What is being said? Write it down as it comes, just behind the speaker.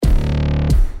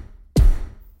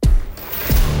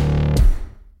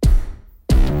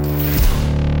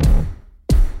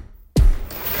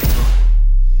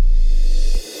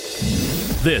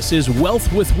This is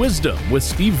Wealth with Wisdom with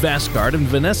Steve Vasgard and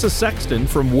Vanessa Sexton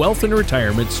from Wealth and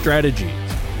Retirement Strategies.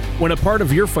 When a part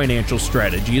of your financial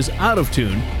strategy is out of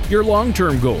tune, your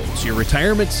long-term goals, your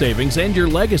retirement savings, and your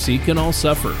legacy can all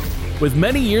suffer. With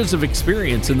many years of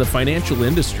experience in the financial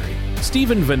industry, Steve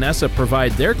and Vanessa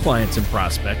provide their clients and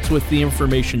prospects with the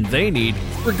information they need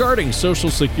regarding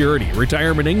Social Security,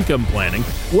 retirement income planning,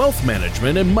 wealth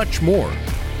management, and much more.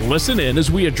 Listen in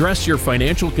as we address your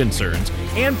financial concerns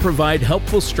and provide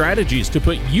helpful strategies to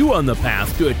put you on the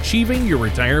path to achieving your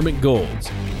retirement goals.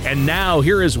 And now,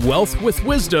 here is Wealth with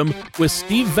Wisdom with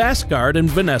Steve Vasgard and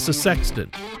Vanessa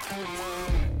Sexton.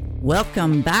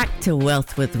 Welcome back to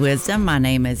Wealth with Wisdom. My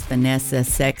name is Vanessa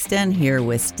Sexton, here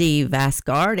with Steve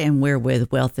Vasgard, and we're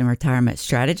with Wealth and Retirement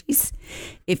Strategies.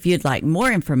 If you'd like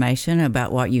more information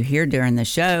about what you hear during the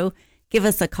show, give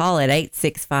us a call at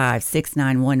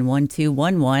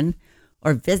 865-691-1211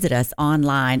 or visit us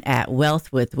online at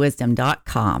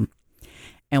wealthwithwisdom.com.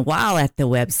 And while at the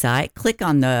website, click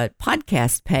on the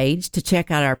podcast page to check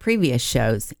out our previous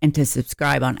shows and to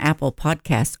subscribe on Apple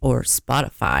Podcasts or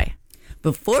Spotify.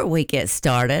 Before we get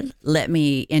started, let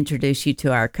me introduce you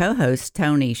to our co-host,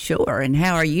 Tony Shore. And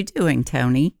how are you doing,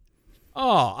 Tony?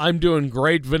 Oh, I'm doing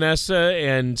great, Vanessa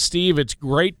and Steve. It's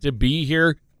great to be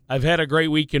here. I've had a great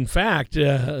week. In fact,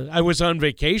 I was on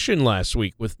vacation last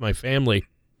week with my family.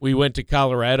 We went to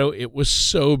Colorado. It was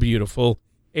so beautiful.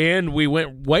 And we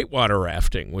went whitewater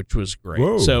rafting, which was great.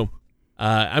 Whoa. So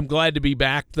I'm glad to be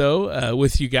back, though,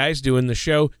 with you guys doing the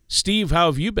show. Steve, how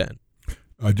have you been?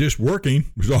 Just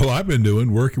working is all I've been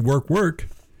doing. Work.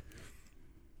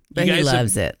 But he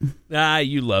loves it.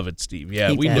 You love it, Steve.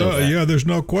 Yeah, we does. know that. Yeah, there's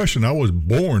no question. I was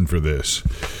born for this.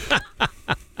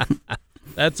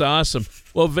 That's awesome.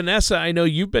 Well, Vanessa, I know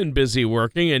you've been busy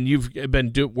working, and you've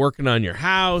been working on your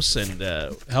house and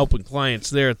helping clients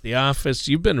there at the office.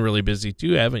 You've been really busy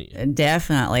too, haven't you?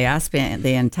 Definitely. I spent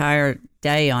the entire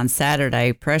day on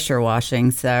Saturday pressure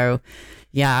washing. So,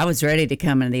 yeah, I was ready to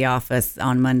come into the office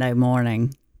on Monday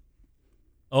morning.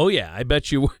 Oh, yeah, I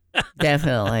bet you were.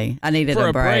 Definitely. I needed for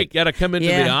a break. Got to come into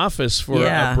the office for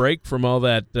a break from all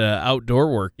that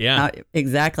outdoor work. Yeah,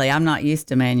 exactly. I'm not used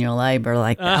to manual labor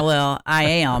like that. Well, I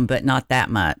am, but not that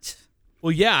much.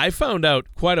 Well, yeah, I found out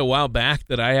quite a while back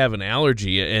that I have an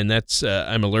allergy, and that's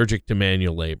I'm allergic to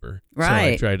manual labor.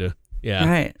 Right. So I try to,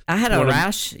 Right. I had a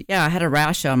rash. Yeah, I had a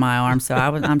rash on my arm, so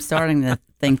I'm starting to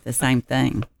think the same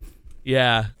thing.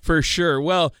 Yeah, for sure.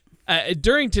 Well,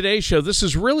 during today's show, this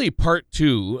is really part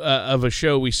two of a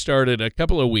show we started a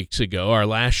couple of weeks ago, our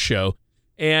last show.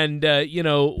 And,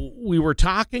 we were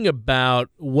talking about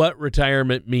what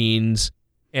retirement means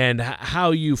and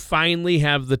how you finally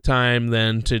have the time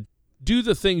then to do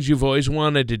the things you've always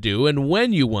wanted to do and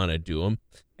when you want to do them.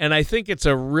 And I think it's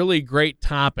a really great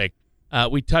topic.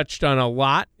 We touched on a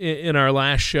lot in our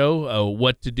last show,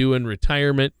 what to do in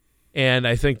retirement. And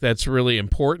I think that's really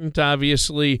important,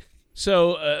 obviously.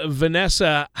 So,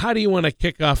 Vanessa, how do you want to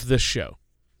kick off this show?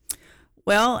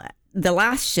 Well, the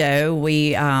last show,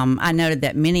 I noted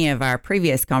that many of our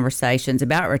previous conversations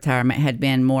about retirement had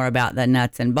been more about the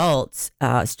nuts and bolts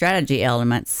strategy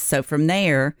elements. So from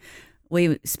there,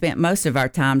 we spent most of our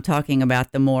time talking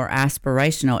about the more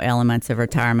aspirational elements of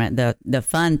retirement, the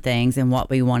fun things and what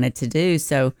we wanted to do.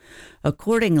 So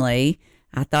accordingly,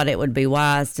 I thought it would be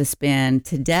wise to spend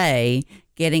today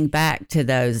getting back to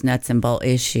those nuts and bolt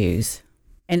issues.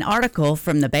 An article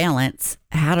from The Balance,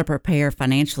 How to Prepare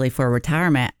Financially for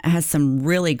Retirement, has some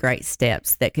really great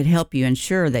steps that could help you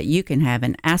ensure that you can have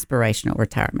an aspirational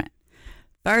retirement.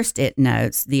 First, it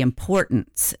notes the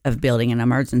importance of building an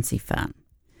emergency fund.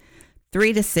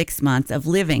 3 to 6 months of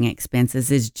living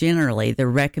expenses is generally the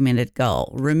recommended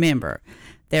goal. Remember,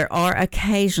 there are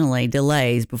occasionally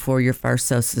delays before your first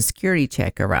Social Security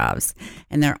check arrives,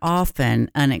 and there are often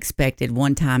unexpected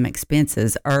one-time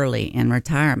expenses early in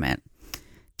retirement.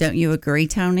 Don't you agree,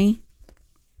 Tony?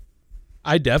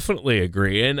 I definitely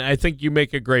agree, and I think you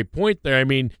make a great point there. I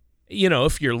mean,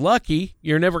 if you're lucky,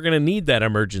 you're never going to need that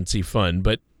emergency fund,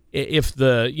 but if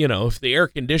the air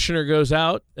conditioner goes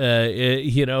out,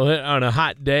 on a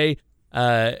hot day,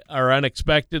 or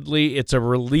unexpectedly, it's a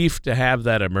relief to have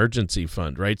that emergency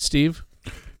fund, right, Steve?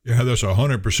 Yeah, that's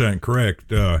 100%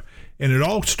 correct. And it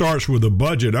all starts with a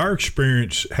budget. Our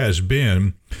experience has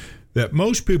been that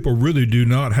most people really do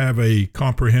not have a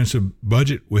comprehensive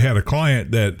budget. We had a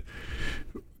client that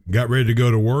got ready to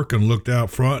go to work and looked out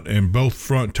front, and both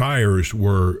front tires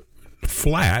were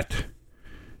flat.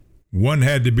 One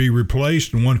had to be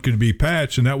replaced and one could be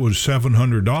patched, and that was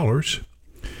 $700.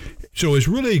 So it's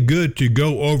really good to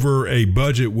go over a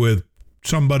budget with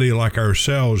somebody like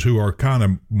ourselves who are kind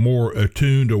of more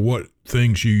attuned to what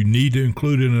things you need to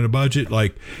include in a budget,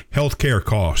 like healthcare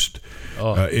cost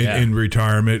in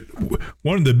retirement.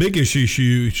 One of the biggest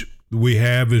issues we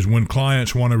have is when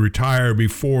clients want to retire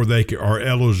before they are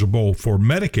eligible for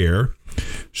Medicare.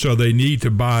 So they need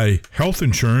to buy health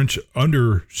insurance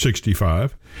under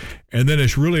 65. And then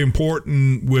it's really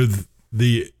important with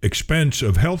the expense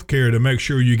of health care to make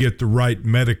sure you get the right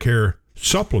Medicare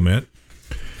supplement.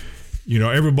 You know,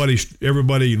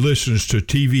 everybody listens to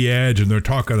TV ads and they're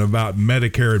talking about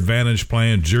Medicare Advantage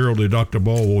plan, zero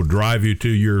deductible, will drive you to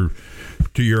your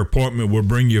appointment, will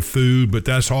bring you food, but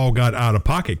that's all got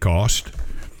out-of-pocket cost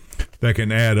that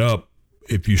can add up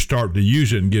if you start to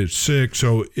use it and get sick.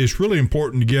 So it's really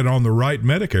important to get on the right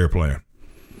Medicare plan.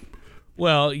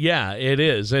 Well, yeah, it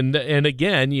is. And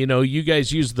again, you know, you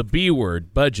guys use the B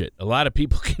word, budget. A lot of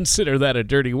people consider that a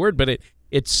dirty word, but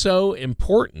it's so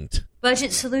important.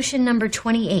 Budget solution number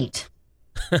 28.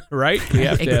 Right? We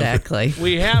have exactly.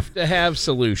 We have to have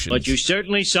solutions. But you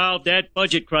certainly solved that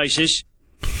budget crisis.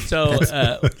 So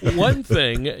one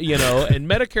thing, you know, and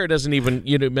Medicare doesn't even,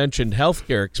 you know, mentioned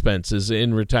healthcare expenses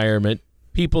in retirement.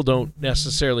 People don't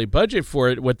necessarily budget for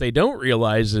it. What they don't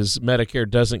realize is Medicare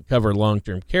doesn't cover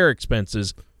long-term care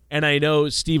expenses. And I know,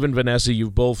 Steve and Vanessa,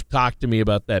 you've both talked to me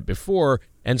about that before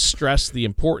and stressed the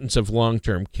importance of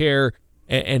long-term care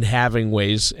and having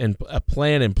ways and a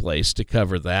plan in place to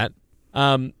cover that.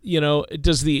 You know,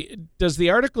 does the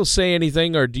article say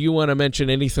anything, or do you want to mention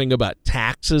anything about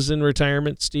taxes in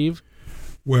retirement, Steve?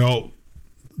 Well,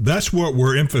 that's what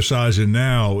we're emphasizing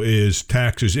now is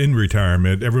taxes in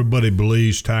retirement. Everybody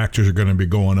believes taxes are going to be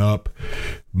going up.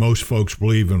 Most folks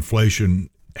believe inflation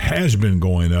has been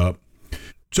going up.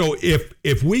 So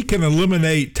if we can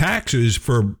eliminate taxes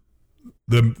for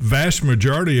the vast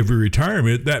majority of your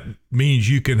retirement, that means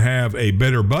you can have a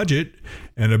better budget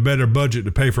and a better budget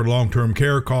to pay for long-term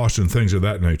care costs and things of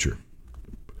that nature.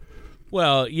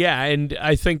 Well, yeah, and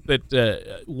I think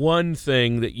that one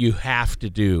thing that you have to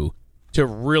do to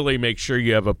really make sure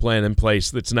you have a plan in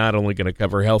place that's not only going to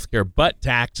cover health care but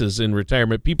taxes in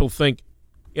retirement. People think,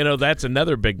 you know, that's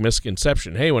another big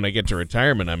misconception. Hey, when I get to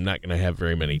retirement, I'm not going to have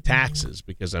very many taxes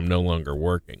because I'm no longer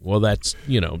working. Well, that's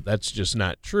just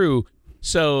not true.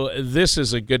 So this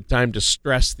is a good time to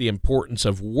stress the importance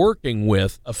of working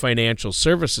with a financial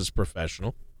services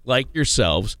professional like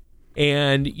yourselves.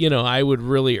 And, you know, I would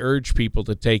really urge people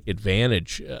to take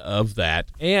advantage of that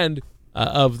and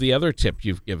of the other tip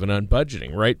you've given on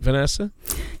budgeting. Right, Vanessa?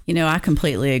 You know, I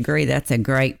completely agree. That's a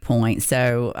great point.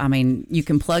 So, I mean, you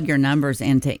can plug your numbers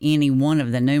into any one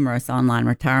of the numerous online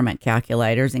retirement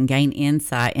calculators and gain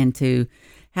insight into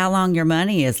how long your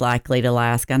money is likely to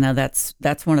last. I know that's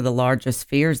one of the largest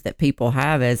fears that people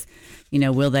have is, you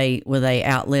know, will they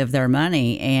outlive their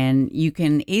money? And you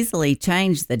can easily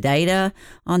change the data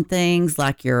on things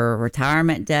like your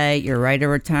retirement date, your rate of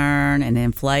return, and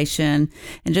inflation,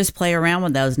 and just play around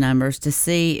with those numbers to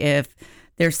see if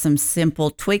there's some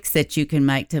simple tweaks that you can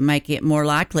make to make it more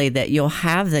likely that you'll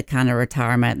have the kind of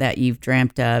retirement that you've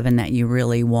dreamt of and that you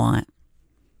really want.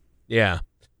 Yeah.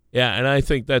 Yeah, and I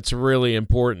think that's really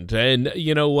important. And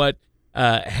you know what?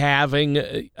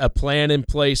 Having a plan in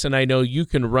place, and I know you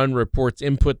can run reports,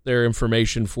 input their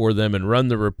information for them, and run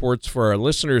the reports for our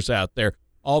listeners out there.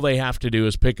 All they have to do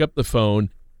is pick up the phone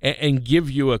and give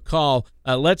you a call.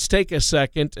 Let's take a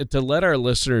second to let our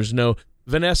listeners know.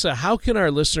 Vanessa, how can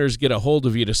our listeners get a hold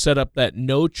of you to set up that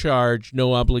no-charge,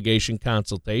 no-obligation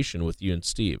consultation with you and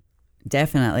Steve?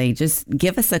 Definitely. Just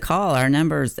give us a call. Our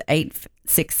number is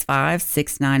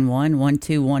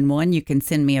 865-691-1211. You can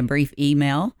send me a brief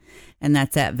email, and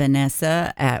that's at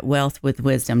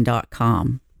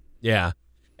vanessa@wealthwithwisdom.com. Yeah.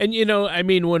 And, you know, I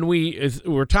mean, when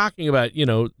we're talking about, you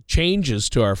know, changes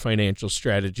to our financial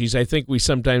strategies, I think we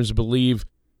sometimes believe,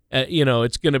 you know,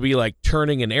 it's going to be like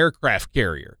turning an aircraft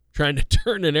carrier, trying to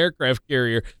turn an aircraft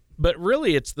carrier. But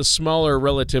really, it's the smaller,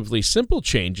 relatively simple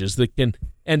changes that can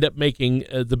end up making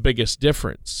the biggest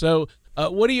difference. So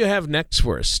what do you have next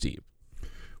for us, Steve?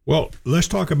 Well, let's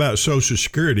talk about Social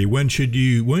Security. When should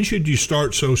you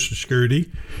start Social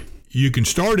Security? You can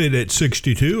start it at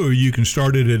 62 or you can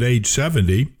start it at age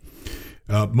 70.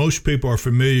 Most people are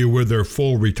familiar with their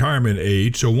full retirement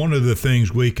age. So one of the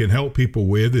things we can help people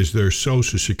with is their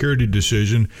Social Security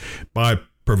decision by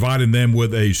providing them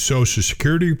with a Social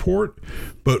Security report,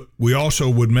 but we also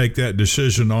would make that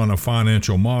decision on a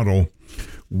financial model.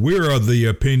 We're of the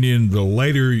opinion the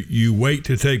later you wait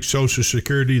to take Social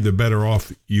Security, the better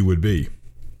off you would be.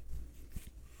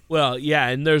 Well, yeah,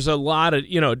 and there's a lot of,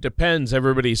 you know, it depends.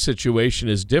 Everybody's situation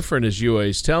is different, as you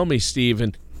always tell me, Steve.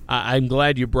 And I'm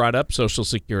glad you brought up Social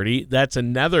Security. That's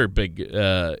another big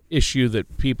issue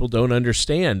that people don't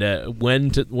understand.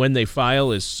 When they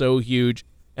file is so huge,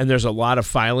 and there's a lot of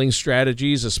filing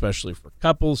strategies, especially for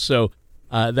couples. So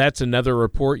that's another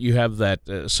report. You have that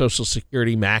Social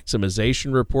Security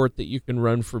maximization report that you can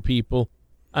run for people.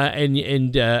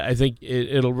 And I think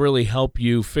it'll really help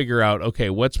you figure out, okay,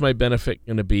 what's my benefit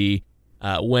going to be?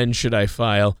 When should I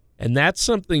file? And that's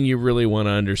something you really want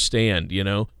to understand,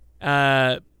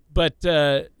 But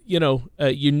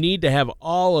you need to have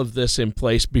all of this in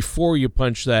place before you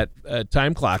punch that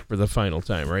time clock for the final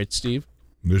time, right, Steve?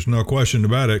 There's no question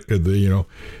about it. Because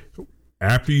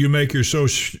after you make your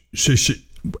Social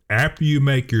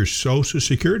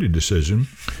Security decision,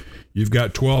 you've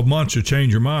got 12 months to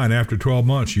change your mind. After 12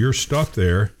 months, you're stuck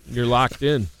there. You're locked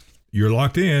in.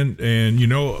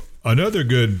 And another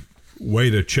good way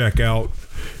to check out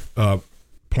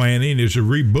planning is to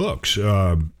read books.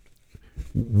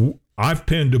 I've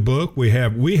penned a book. We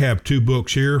have 2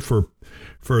 books here for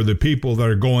the people that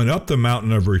are going up the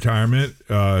mountain of retirement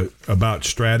about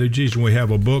strategies, and we have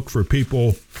a book for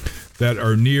people that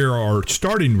are near or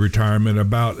starting retirement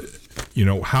about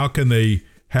how can they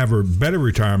have a better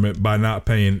retirement by not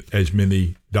paying as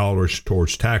many dollars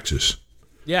towards taxes.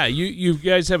 Yeah, you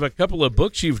guys have a couple of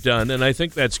books you've done, and I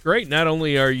think that's great. Not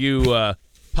only are you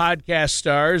podcast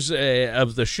stars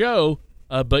of the show,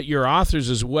 but you're authors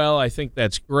as well. I think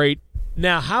that's great.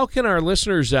 Now, how can our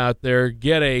listeners out there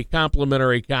get a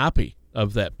complimentary copy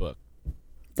of that book?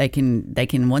 They can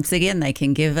once again, they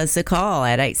can give us a call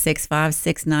at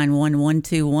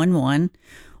 865-691-1211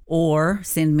 or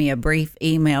send me a brief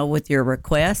email with your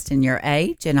request and your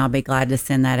age, and I'll be glad to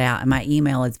send that out. And my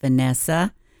email is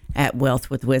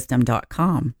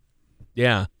vanessa@wealthwithwisdom.com.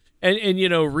 Yeah.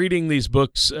 And reading these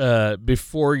books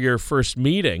before your first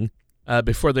meeting,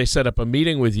 before they set up a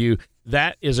meeting with you,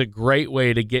 that is a great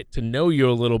way to get to know you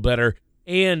a little better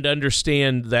and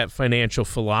understand that financial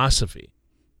philosophy.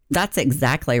 That's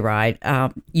exactly right.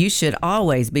 You should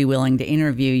always be willing to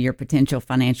interview your potential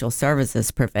financial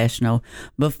services professional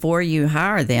before you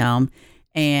hire them,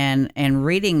 and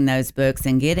reading those books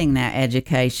and getting that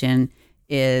education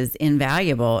is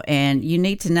invaluable. And you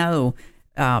need to know,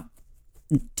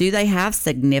 do they have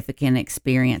significant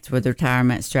experience with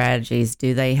retirement strategies?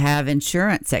 Do they have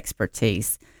insurance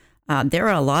expertise? There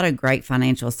are a lot of great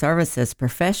financial services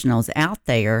professionals out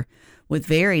there with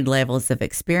varied levels of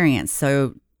experience.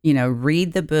 So,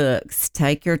 read the books,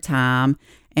 take your time,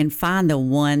 and find the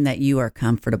one that you are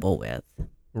comfortable with.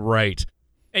 Right.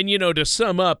 And, to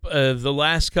sum up, the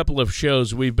last couple of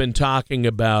shows, we've been talking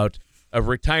about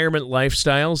retirement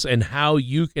lifestyles and how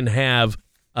you can have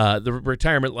the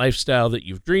retirement lifestyle that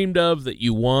you've dreamed of, that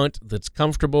you want, that's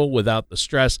comfortable without the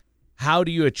stress. How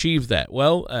do you achieve that?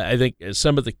 Well, I think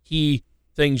some of the key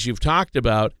things you've talked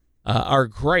about are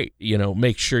great.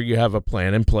 Make sure you have a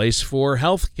plan in place for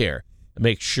health care.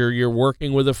 Make sure you're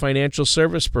working with a financial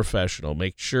service professional.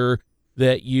 Make sure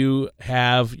that you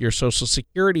have your Social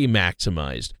Security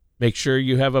maximized. Make sure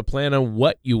you have a plan on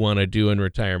what you want to do in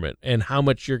retirement and how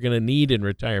much you're going to need in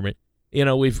retirement.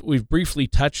 We've briefly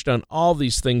touched on all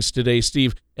these things today,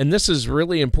 Steve, and this is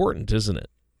really important, isn't it?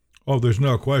 Oh, there's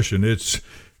no question.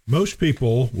 Most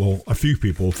people, well, a few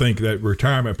people think that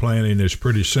retirement planning is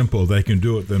pretty simple. They can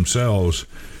do it themselves.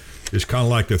 It's kind of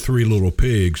like the 3 little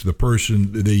pigs. The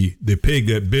pig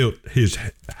that built his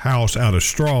house out of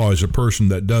straw is a person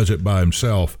that does it by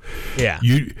himself. Yeah.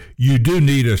 You do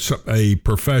need a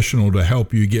professional to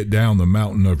help you get down the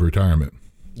mountain of retirement.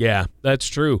 Yeah, that's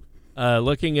true.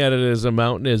 Looking at it as a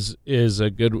mountain is a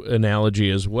good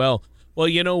analogy as well. Well,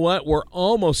 you know what? We're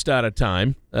almost out of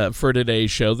time for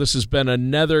today's show. This has been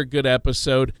another good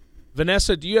episode.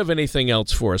 Vanessa, do you have anything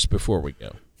else for us before we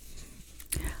go?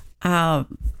 I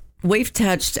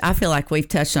feel like we've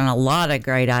touched on a lot of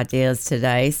great ideas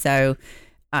today. So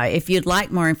if you'd like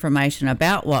more information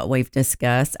about what we've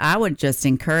discussed, I would just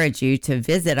encourage you to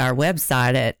visit our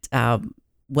website at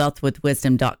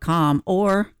wealthwithwisdom.com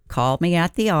or call me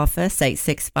at the office,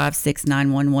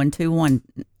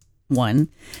 865-691-1211,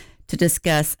 to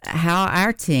discuss how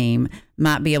our team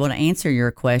might be able to answer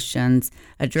your questions,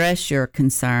 address your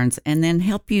concerns, and then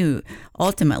help you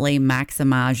ultimately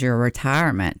maximize your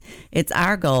retirement. It's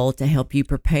our goal to help you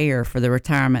prepare for the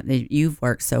retirement that you've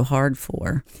worked so hard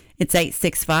for. It's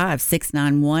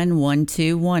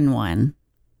 865-691-1211.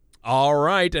 All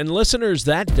right, and listeners,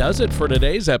 that does it for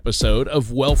today's episode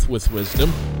of Wealth with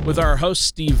Wisdom with our hosts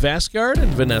Steve Vasgard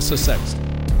and Vanessa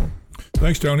Sexton.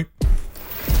 Thanks, Tony.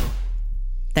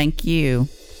 Thank you.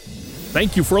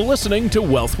 Thank you for listening to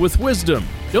Wealth with Wisdom.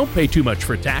 Don't pay too much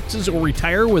for taxes or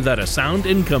retire without a sound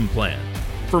income plan.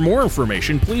 For more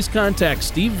information, please contact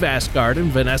Steve Vasgard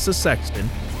and Vanessa Sexton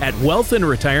at Wealth and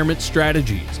Retirement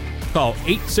Strategies. Call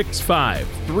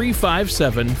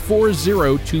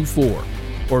 865-357-4024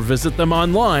 or visit them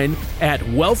online at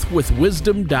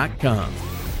wealthwithwisdom.com.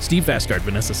 Steve Vasgard,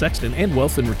 Vanessa Sexton, and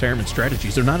Wealth and Retirement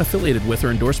Strategies are not affiliated with or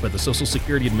endorsed by the Social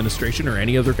Security Administration or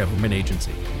any other government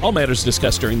agency. All matters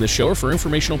discussed during this show are for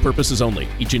informational purposes only.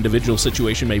 Each individual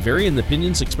situation may vary, and the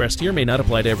opinions expressed here may not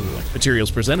apply to everyone. Materials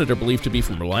presented are believed to be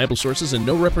from reliable sources, and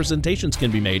no representations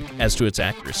can be made as to its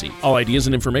accuracy. All ideas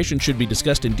and information should be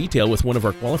discussed in detail with one of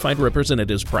our qualified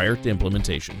representatives prior to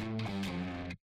implementation.